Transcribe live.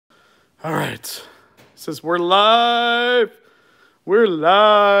All right. It says we're live. We're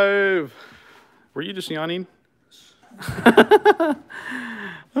live. Were you just yawning?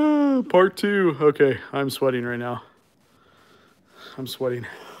 Part 2. Okay, I'm sweating right now. I'm sweating.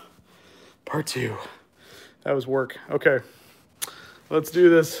 Part 2. That was work. Okay. Let's do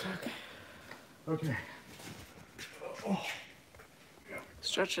this. Okay. Oh.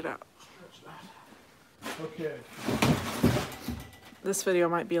 Stretch it out. Okay. This video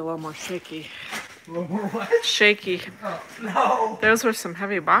might be a little more shaky. A little more what? Shaky. Oh, no. Those were some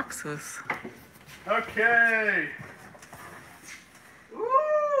heavy boxes. Okay.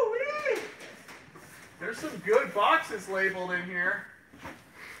 Woo-wee. There's some good boxes labeled in here.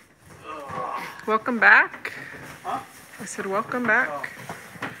 Ugh. Welcome back. Huh? I said welcome back. Oh.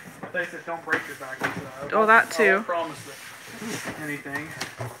 I thought you said don't break your back. Oh, that too. I promise anything.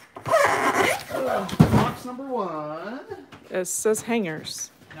 Box number 1. It says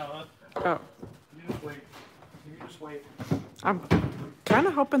hangers. No, Oh. you just wait. You just wait. I'm kind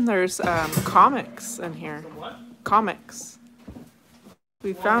of hoping there's comics in here. Some what? Comics.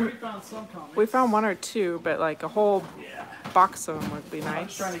 We found some comics. we found 1 or 2, but like a whole box of them would be I'm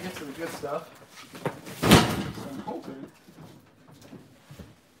just nice. trying to get to the good stuff. So I'm hoping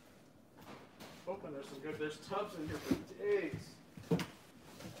there's some good. There's tubs in here for days.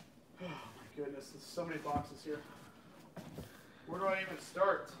 Oh my goodness, there's so many boxes here. Where do I even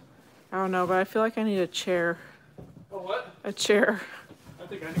start? I don't know, but I feel like I need a chair. Oh, what? A chair. I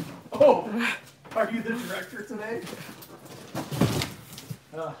think I need. Oh, are you the director today?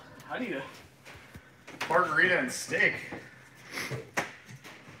 I need a margarita and steak.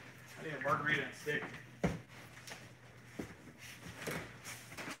 I need a margarita and steak.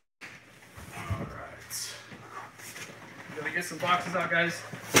 Alright. Gonna get some boxes out, guys,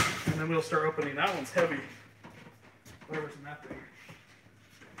 and then we'll start opening. That one's heavy. Whatever's in that thing.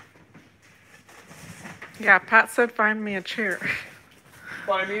 Yeah, Pat said find me a chair.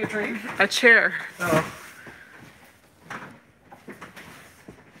 Buy me a drink? A chair. Oh.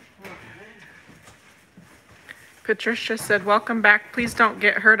 Patricia said, welcome back. Please don't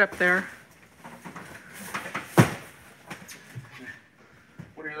get hurt up there.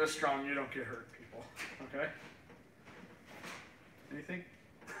 When you're this strong, you don't get hurt, people. Okay? Anything?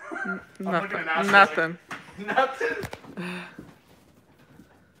 Nothing. Nothing. Like, nothing?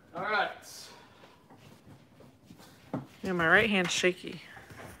 Alright. Yeah, my right hand's shaky.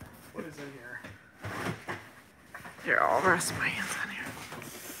 What is in here? Here, I'll rest my hands on here.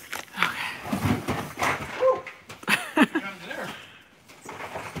 Okay. Woo! What you got in there?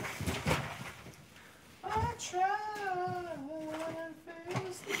 I tried and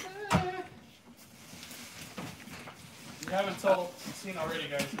face the day. You haven't seen already,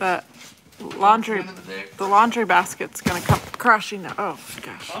 guys. The laundry basket's gonna come crashing now. Oh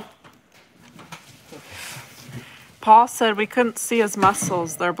gosh. Huh? Paul said we couldn't see his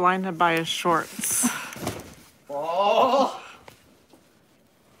muscles. They're blinded by his shorts. Oh.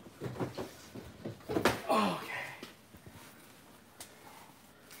 Okay.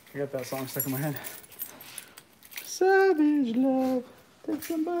 I got that song stuck in my head. Savage love. Take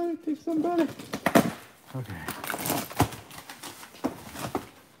somebody, take somebody. Okay.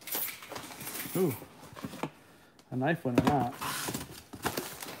 Ooh. A knife went in that.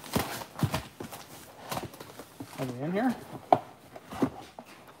 Are they in here?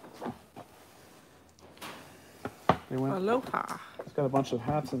 They went. Aloha. It's got a bunch of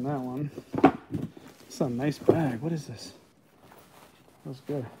hats in that one. It's a nice bag. What is this? That's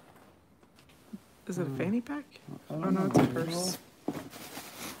good. Is it a fanny pack? I Oh don't no, know. it's a purse.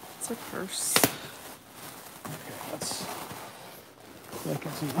 It's a purse. Okay, let's.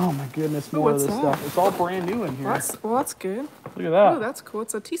 Oh my goodness, more of what's this that? stuff. It's all brand new in here. Well, that's good. Look at that. Oh, that's cool.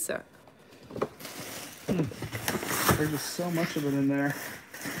 It's a tea set. There's just so much of it in there.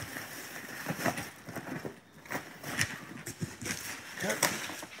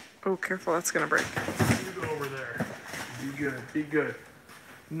 Oh, careful. That's going to break. You go over there. Be good. Be good.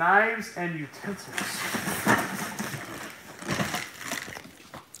 Knives and utensils.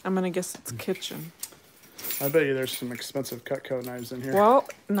 I'm going to guess it's kitchen. I bet you there's some expensive Cutco knives in here. Well,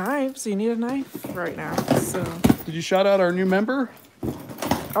 knives. You need a knife right now. So. Did you shout out our new member?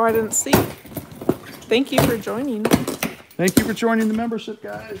 Oh, I didn't see. Thank you for joining. Thank you for joining the membership,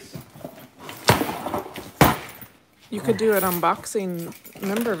 guys. You could do an unboxing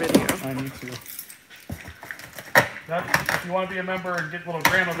member video. I need to. If you want to be a member and get the little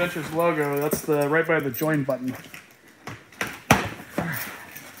Grandma Ventures logo, that's the right by the join button.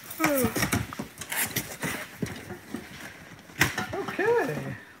 Okay.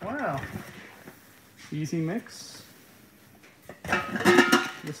 Wow. Easy mix.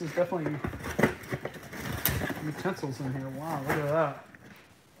 This is definitely utensils in here. Wow, look at that.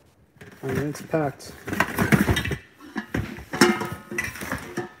 I mean, it's packed.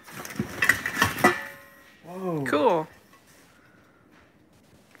 Whoa. Cool.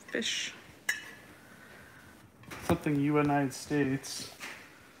 Fish. Something United States.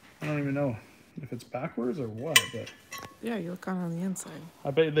 I don't even know if it's backwards or what, but Yeah, you look on the inside.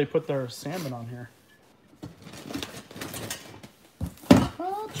 I bet they put their salmon on here.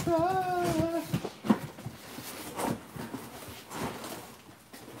 I'll try.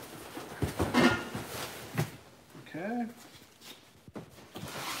 Okay.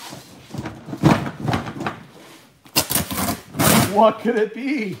 What could it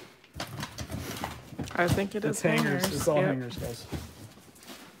be? I think it is It's hangers. hangers. It's all Yep. hangers, guys.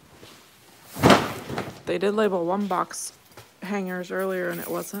 They did label one box hangers earlier and it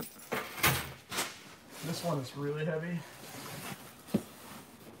wasn't. This one is really heavy.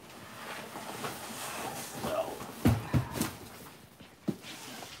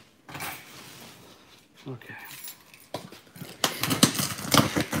 Okay.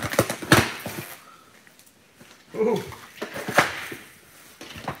 Ooh.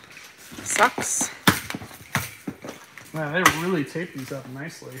 Sucks. Man, they really taped these up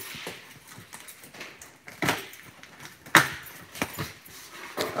nicely.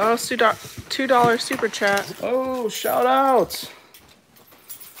 Oh, $2 super chat. Oh, shout out.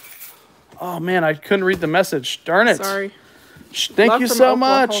 Oh man, I couldn't read the message. Darn it. Sorry. Thank Love you from so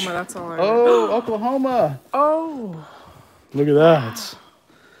Oklahoma, much. That's all I heard. Oh, Oklahoma. Oh. Look at that.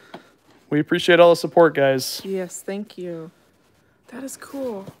 We appreciate all the support, guys. Yes, thank you. That is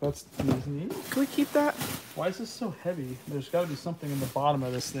cool. That's neat. Can we keep that? Why is this so heavy? There's got to be something in the bottom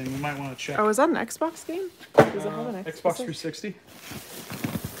of this thing. We might want to check. Oh, is that an Xbox game? Does it have an Xbox 360.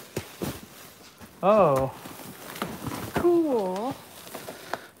 Oh, Cool.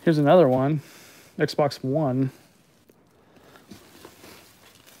 here's another one. Xbox One.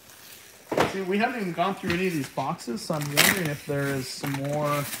 See, we haven't even gone through any of these boxes, so I'm wondering if there is some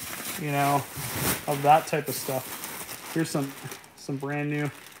more, you know, of that type of stuff. Here's some brand new.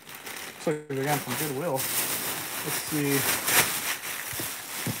 Looks like they got from Goodwill. Let's see.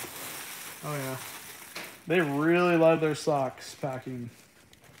 Oh yeah, they really love their socks packing.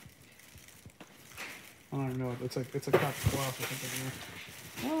 I don't even know. It's a cut cloth. I think.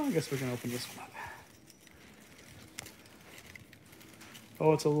 Well, I guess we can open this one up.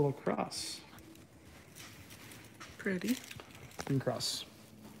 Oh, it's a little cross. Pretty. Green cross.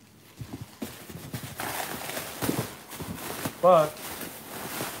 But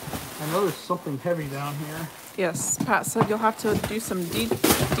I know there's something heavy down here. Yes, Pat said you'll have to do some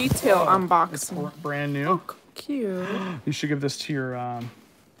detail unboxing. It's brand new. Cute. You should give this to your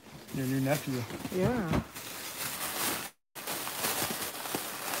new nephew. Yeah.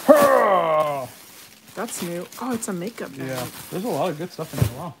 Hurrah! That's new. Oh, it's a makeup bag. Yeah, there's a lot of good stuff in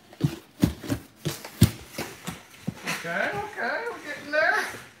here. Wow. Okay, we're getting there.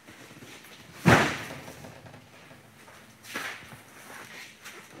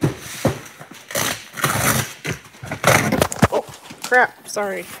 Oh, crap.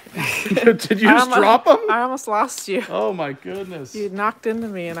 Sorry. Did you just drop them? I almost lost you. Oh my goodness. You knocked into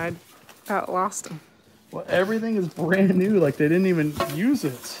me and I lost him. Well, everything is brand new. Like they didn't even use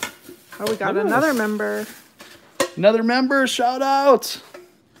it. Oh, we got Look at another this. member. Another member, shout out.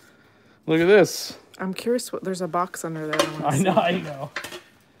 Look at this. I'm curious what there's a box under there. I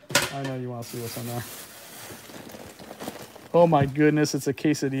know you want to see what's on there. Oh my goodness, it's a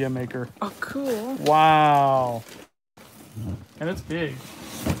quesadilla maker. Oh, cool. Wow. And it's big.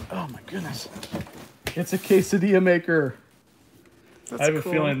 Oh my goodness. It's a quesadilla maker. That's I have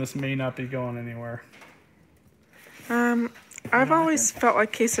cool. a feeling this may not be going anywhere. I've always felt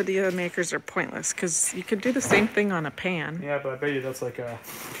like quesadilla makers are pointless because you could do the same thing on a pan. Yeah, but I bet you that's like a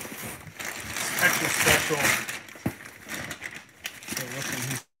extra special. Okay, what's in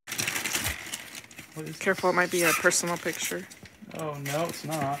here? What is Careful, it might be a personal picture. Oh, no, it's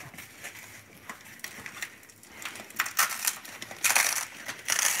not.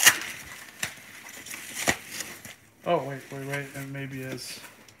 Oh, wait. It maybe is.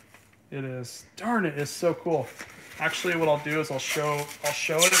 It is. Darn it, it's so cool. Actually, what I'll do is I'll show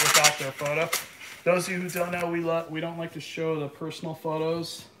it without their photo. Those of you who don't know, we don't like to show the personal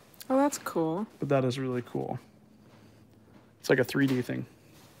photos, Oh, that's cool. but that is really cool. It's like a 3D thing.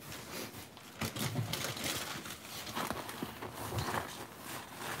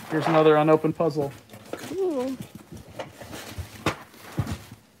 Here's another unopened puzzle. Cool.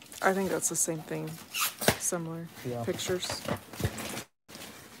 I think that's the same thing. Similar Yeah. pictures.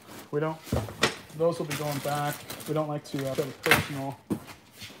 Those will be going back. We don't like to show the personal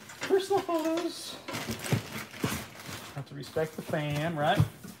photos. Have to respect the fam, right?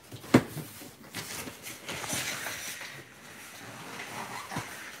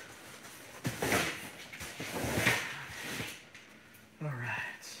 All right.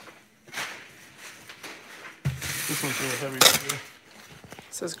 This one's really heavy right here.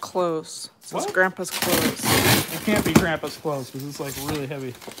 It says clothes. It says What? Grandpa's clothes. It can't be Grandpa's clothes because it's like really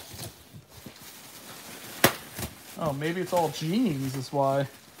heavy. Oh, maybe it's all jeans is why.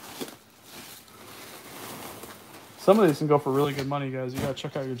 Some of these can go for really good money, guys. You gotta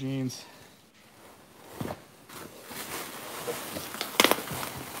check out your jeans.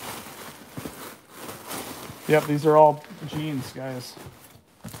 Yep, these are all jeans, guys.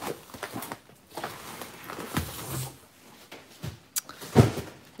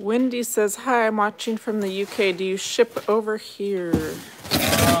 Wendy says, hi, I'm watching from the UK. Do you ship over here?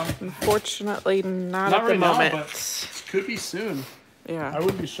 Unfortunately, not at the right moment. now, but could be soon. Yeah. I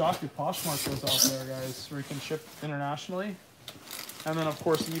wouldn't be shocked if Poshmark goes out there, guys, where you can ship internationally. And then, of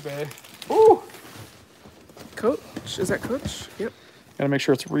course, eBay. Ooh! Coach? Is that Coach? Yep. Gotta make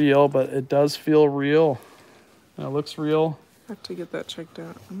sure it's real, but it does feel real. And it looks real. I have to get that checked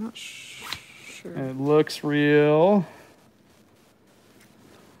out. I'm not sure. And it looks real.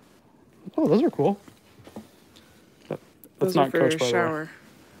 Oh, those are cool. That's not Coach, by the way. Shower.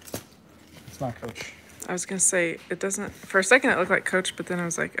 It's not Coach. I was gonna say it doesn't. For a second, it looked like Coach, but then I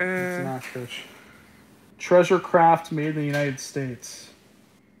was like, It's not Coach. Treasure Craft, made in the United States.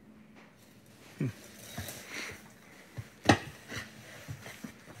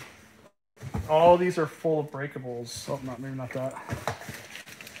 All these are full of breakables. Oh, maybe not that.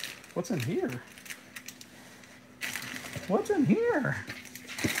 What's in here? What's in here?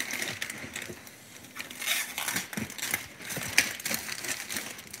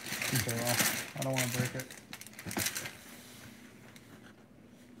 Okay, well, I don't want to break it.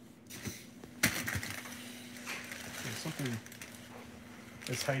 Okay, something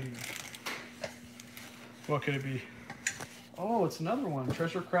is hiding. What could it be? Oh, it's another one.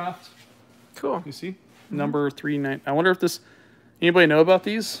 Treasure Craft. cool. You see? Number 39. I wonder if this... Anybody know about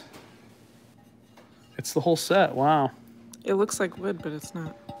these? It's the whole set. Wow. It looks like wood, but it's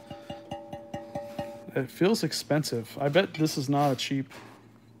not. It feels expensive. I bet this is not a cheap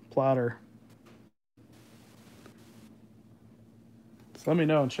platter. So let me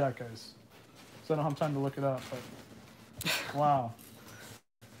know in chat, guys. Because I don't have time to look it up, but wow.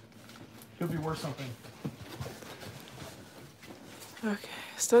 Could be worth something. Okay,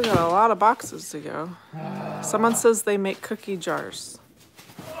 still got a lot of boxes to go. Someone says they make cookie jars.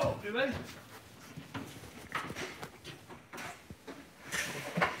 Oh, do they? Okay,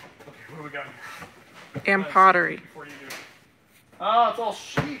 what do we got here? And pottery. Before you do. Ah, it's all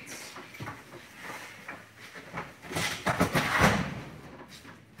sheets.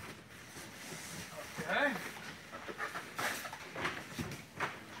 Okay.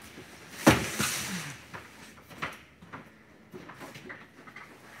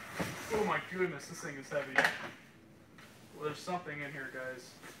 Oh my goodness, this thing is heavy. Well, there's something in here,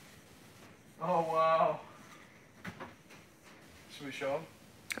 guys. Oh, wow. Should we show them?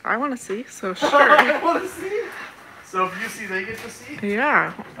 I want to see, so sure. I want to see. So if you see, they get to see?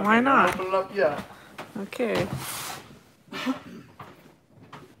 Yeah, why Okay, not? Open it up, yeah. Okay.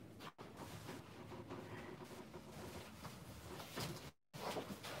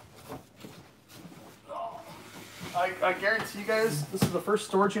 I guarantee you guys, this is the first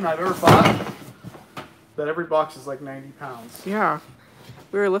storage unit I've ever bought that every box is like 90 pounds. Yeah.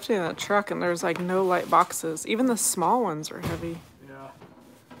 We were lifting that truck and there was like no light boxes. Even the small ones were heavy. Yeah.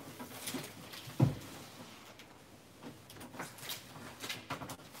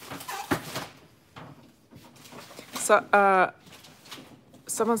 So,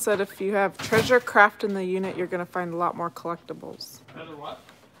 someone said if you have treasure craft in the unit, you're going to find a lot more collectibles. Another what?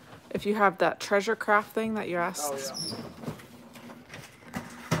 If you have that treasure craft thing that you asked. Oh,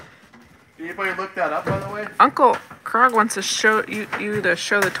 yeah. Did anybody look that up, by the way? Uncle Krog wants to show you to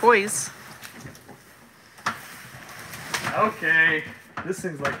show the toys. Okay. This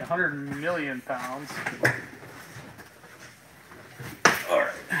thing's like 100 million pounds. All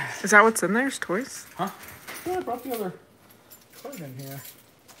right. Is that what's in there? Is toys? Huh? Yeah, I brought the other card in here.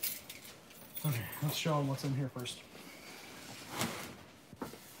 Okay, let's show them what's in here first.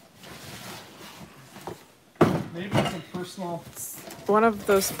 Maybe some personal. One of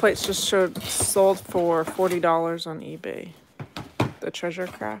those plates just showed sold for $40 on eBay. The treasure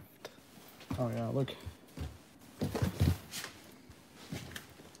craft. Oh yeah, look.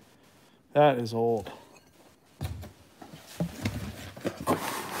 That is old.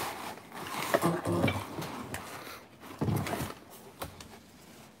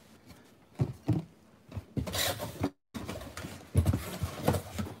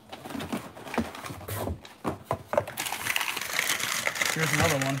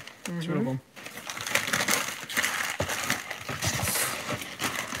 another one. Two of them.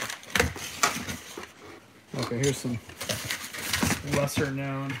 Okay, here's some lesser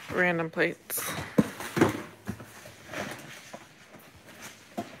known. Random plates.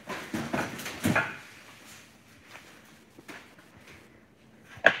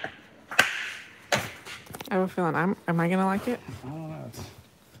 I have a feeling am I gonna like it? I don't know.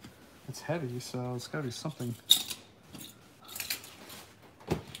 It's heavy, so it's gotta be something.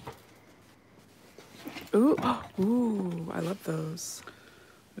 Ooh, ooh, I love those.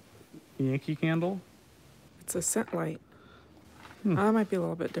 Yankee Candle. It's a scent light. Oh, that might be a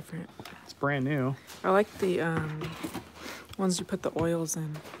little bit different. It's brand new. I like the ones you put the oils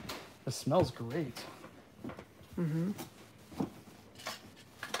in. It smells great. Mm-hmm.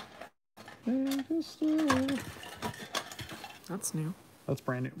 That's new. That's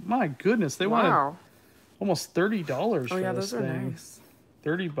brand new. My goodness, they wanted almost $30 for yeah, this those are thing. nice.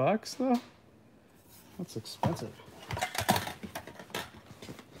 $30 though? That's expensive.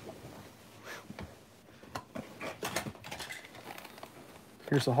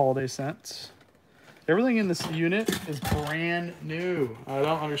 Here's the holiday scents. Everything in this unit is brand new. I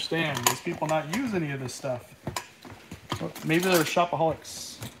don't understand. These people not use any of this stuff. Well, maybe they're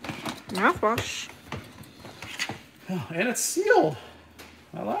shopaholics. Mouthwash. Oh, and it's sealed.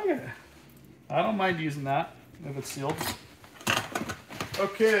 I like it. I don't mind using that if it's sealed.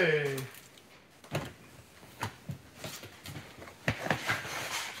 Okay.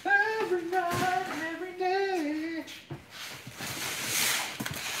 Every night and every day.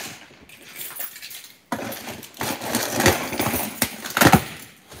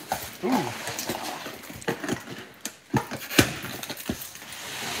 Ooh.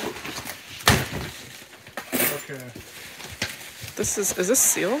 Okay. Is this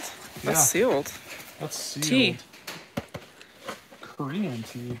sealed? That's sealed. That's sealed. Tea. Korean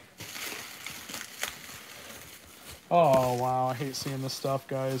tea. Oh wow, I hate seeing this stuff,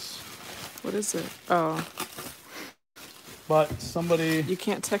 guys. What is it? Oh. But somebody... You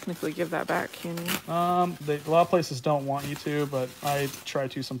can't technically give that back, can you? A lot of places don't want you to, but I try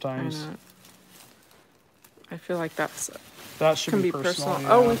to sometimes. I feel like that should can be personal.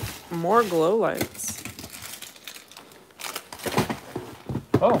 Yeah. Oh, more glow lights.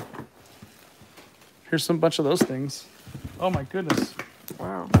 Oh. Here's some bunch of those things. Oh my goodness.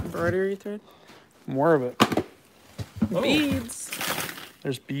 Wow. Embroidery thread? More of it. Oh. Beads.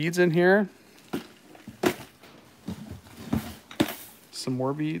 There's beads in here. Some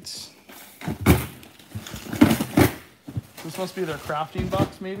more beads. This must be their crafting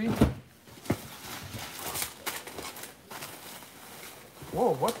box, maybe?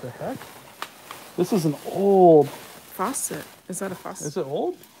 Whoa, what the heck? This is an old... Faucet. Is that a faucet? Is it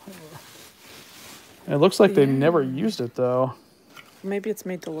old? It looks like they never used it, though. Maybe it's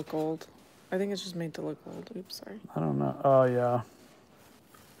made to look old. I think it's just made to look old. Oops, sorry. I don't know. Oh, yeah.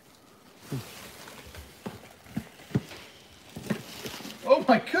 Oh,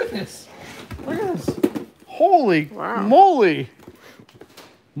 my goodness. Look at this. Holy moly.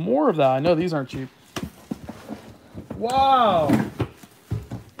 More of that. I know these aren't cheap. Wow.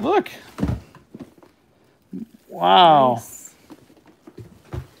 Look. Wow. Nice.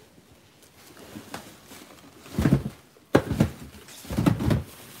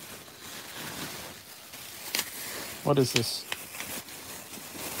 What is this?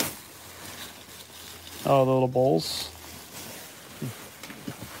 Oh, the little bowls.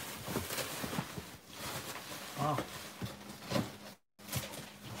 Wow.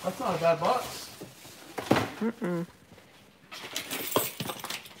 That's not a bad box. Mm-mm.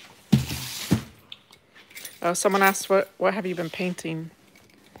 Oh, someone asked, what have you been painting?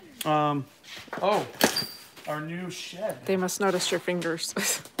 Oh, our new shed. They must notice your fingers.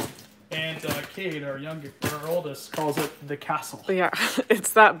 And Cade, our oldest, calls it the castle. Yeah,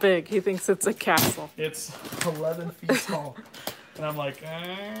 it's that big. He thinks it's a castle. It's 11 feet tall. And I'm like,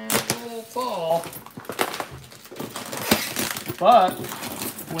 a little tall. But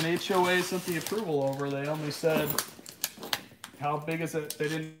when HOA sent the approval over, they only said, how big is it? They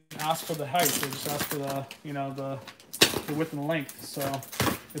didn't ask for the height. They just asked for the, the width and length. So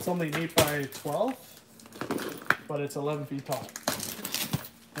it's only 8 by 12, but it's 11 feet tall.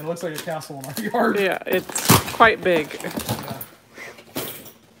 And it looks like a castle in our yard. Yeah, it's quite big. Yeah.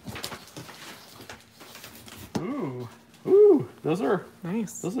 Ooh. Ooh. Those are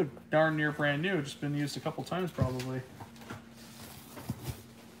nice. Those are darn near brand new. Just been used a couple times probably.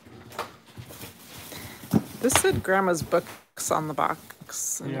 This said Grandma's Books on the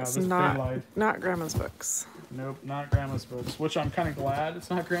box. And Yeah, it's this not Grandma's Books. Nope, not Grandma's Books. Which I'm kind of glad it's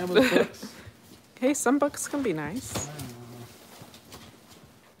not Grandma's Books. Hey, some books can be nice.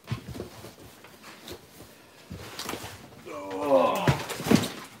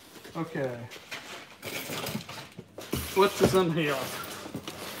 Okay. What is in here?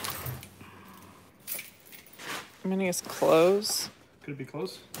 I'm gonna guess clothes. Could it be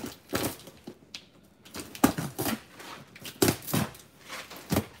close?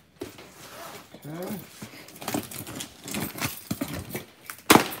 Okay.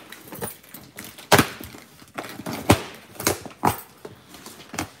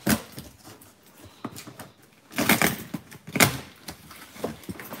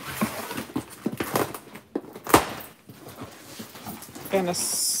 And a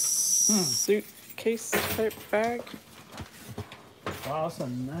suitcase type bag. Wow, that's a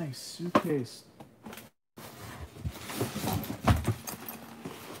nice suitcase.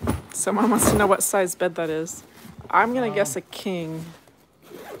 Someone wants to know what size bed that is. I'm gonna guess a king.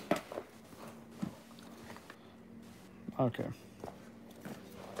 Okay.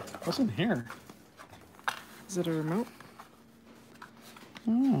 What's in here? Is it a remote?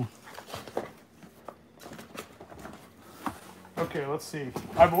 Oh. Okay, let's see.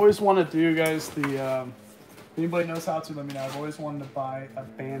 I've always wanted to do, guys, the, if anybody knows how to, let me know. I've always wanted to buy a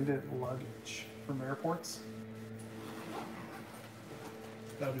bandit luggage from airports.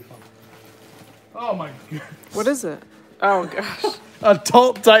 That'd be fun. Oh my god. What is it? Oh gosh.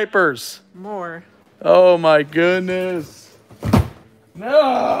 Adult diapers. More. Oh my goodness.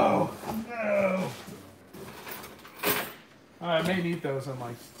 No. No. I may need those in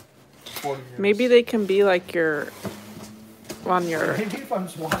like 40 years. Maybe they can be like your on your. Maybe if I'm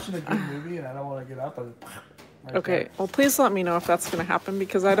just watching a good movie and I don't want to get up. Right Okay. there. Well, please let me know if that's gonna happen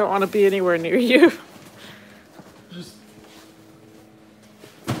because I don't want to be anywhere near you. Just.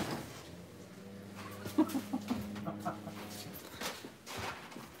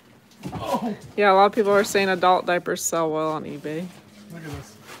 Oh. Yeah, a lot of people are saying adult diapers sell well on eBay. Look at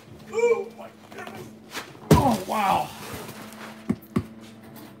this. Oh my goodness. Oh wow.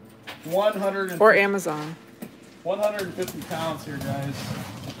 100 Or Amazon. 150 pounds here, guys.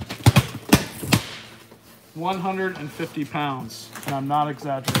 150 pounds, and I'm not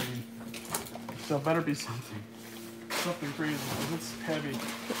exaggerating. So it better be something crazy because it's heavy.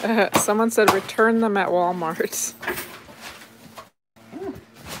 Someone said return them at Walmart.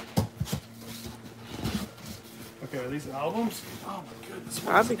 Okay, are these albums? Oh my goodness.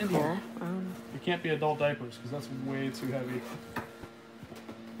 That'd be cool. It can't be adult diapers because that's way too heavy.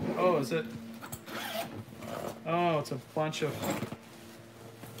 Oh, is it? Oh, it's a bunch of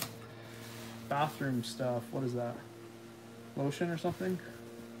bathroom stuff. What is that? Lotion or something?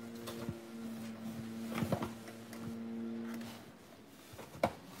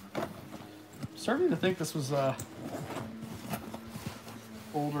 I'm starting to think this was a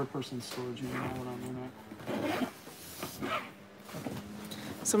older person's storage. You know what I mean?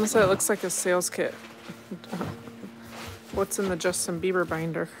 Someone said it looks like a sales kit. What's in the Justin Bieber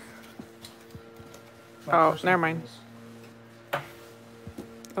binder? Oh, never mind.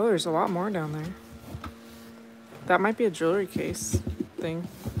 Oh, there's a lot more down there. That might be a jewelry case thing.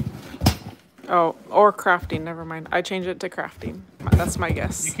 Oh, or crafting. Never mind. I changed it to crafting. That's my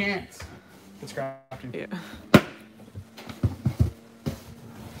guess. You can't. It's crafting. Yeah.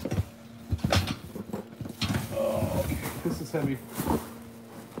 Oh, this is heavy.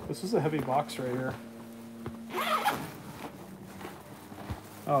 This is a heavy box right here.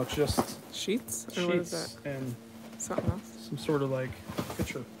 Oh, just Sheets? Or sheets what is that? and Something else? some sort of like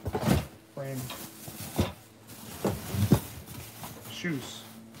picture frame. Shoes.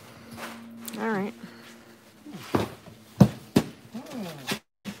 All right.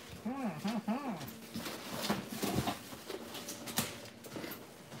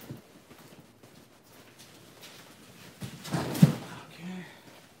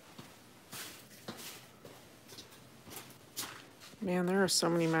 Man, there are so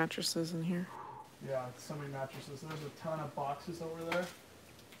many mattresses in here. Yeah, so many mattresses. There's a ton of boxes over there.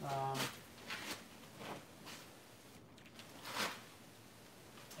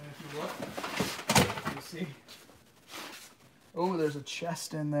 And if you look, you see. Oh, there's a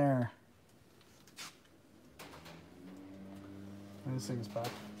chest in there. And this thing is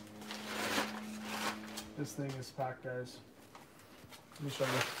packed. This thing is packed, guys. Let me show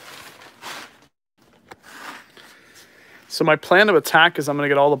you. So my plan of attack is I'm going to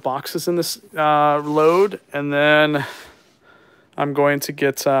get all the boxes in this load, and then I'm going to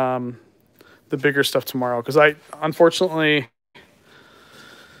get the bigger stuff tomorrow. Because unfortunately,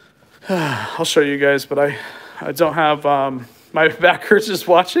 I'll show you guys, but I don't have, my back hurts just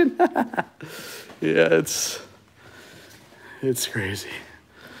watching. Yeah, it's crazy.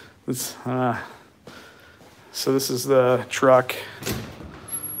 So this is the truck.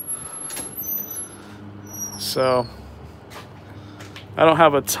 I don't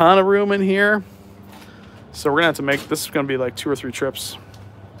have a ton of room in here. So we're gonna have to make, this is gonna be like 2 or 3 trips.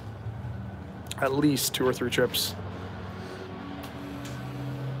 At least 2 or 3 trips.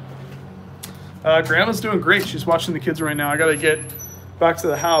 Grandma's doing great. She's watching the kids right now. I gotta get back to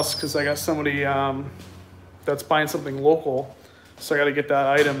the house because I got somebody that's buying something local. So I gotta get that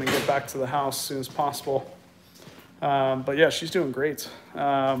item and get back to the house as soon as possible. But yeah, she's doing great.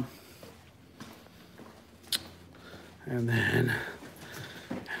 And then,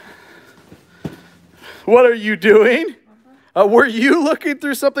 what are you doing? Were you looking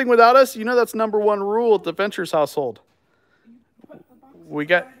through something without us? You know that's #1 rule at the Ventures household. We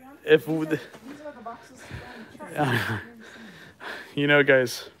got, if we, you know,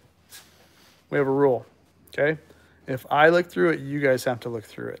 guys, we have a rule, okay? If I look through it, you guys have to look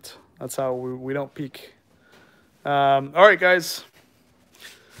through it. That's how we don't peek. All right, guys,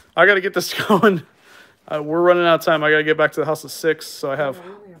 I got to get this going. We're running out of time. I got to get back to the house at 6, so I have,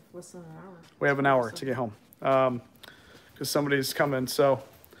 we have an hour to get home because somebody's coming. So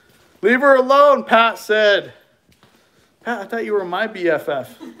leave her alone, Pat said. Pat, I thought you were my BFF.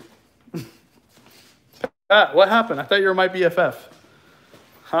 Pat, what happened? I thought you were my BFF.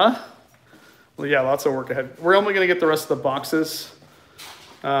 Huh? Well, yeah, lots of work ahead. We're only going to get the rest of the boxes.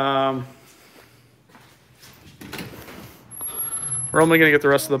 We're only going to get the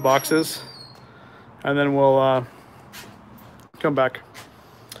rest of the boxes. And then we'll come back.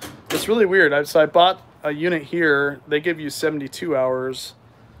 It's really weird. So I bought a unit here. They give you 72 hours.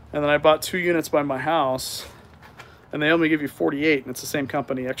 And then I bought 2 units by my house. And they only give you 48. And it's the same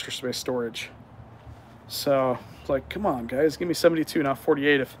company, Extra Space Storage. So it's like, come on, guys. Give me 72, not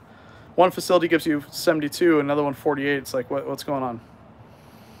 48. If one facility gives you 72, another one 48, it's like, what's going on?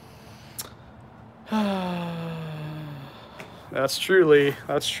 That's true, Lee.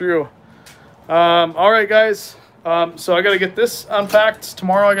 That's true. All right, guys. So I got to get this unpacked.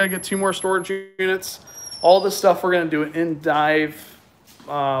 Tomorrow I got to get 2 more storage units. All this stuff we're going to do an in-dive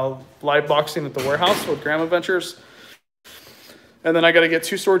live boxing at the warehouse with Grandma Ventures. And then I got to get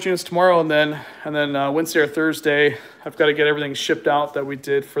 2 storage units tomorrow, and then Wednesday or Thursday, I've got to get everything shipped out that we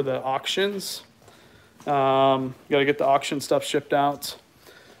did for the auctions. Got to get the auction stuff shipped out,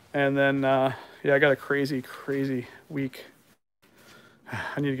 and then yeah, I got a crazy week.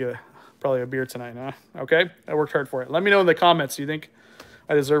 I need to get probably a beer tonight, huh? Okay, I worked hard for it. Let me know in the comments. Do you think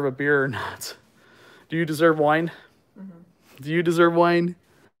I deserve a beer or not? Do you deserve wine? Mm-hmm. Do you deserve wine?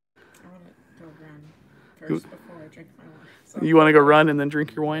 I want to go run first before I drink my wine. So. You want to go run and then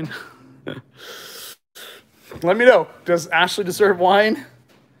drink your wine? Let me know. Does Ashley deserve wine?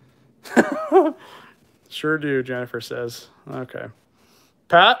 Sure do, Jennifer says. Okay.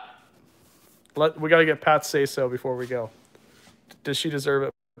 Pat? We got to get Pat say so before we go. Does she deserve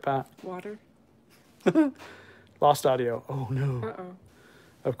it, Pat? Water. Lost audio. Oh, no. Uh-oh.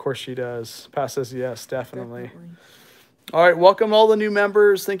 Of course she does. Pat says yes, definitely. All right, welcome all the new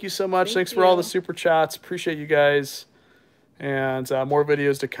members. Thank you so much. Thanks for all the super chats. Appreciate you guys. And more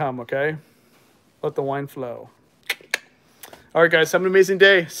videos to come, okay? Let the wine flow. All right, guys, have an amazing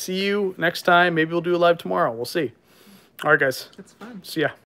day. See you next time. Maybe we'll do a live tomorrow. We'll see. All right, guys. It's fun. See ya.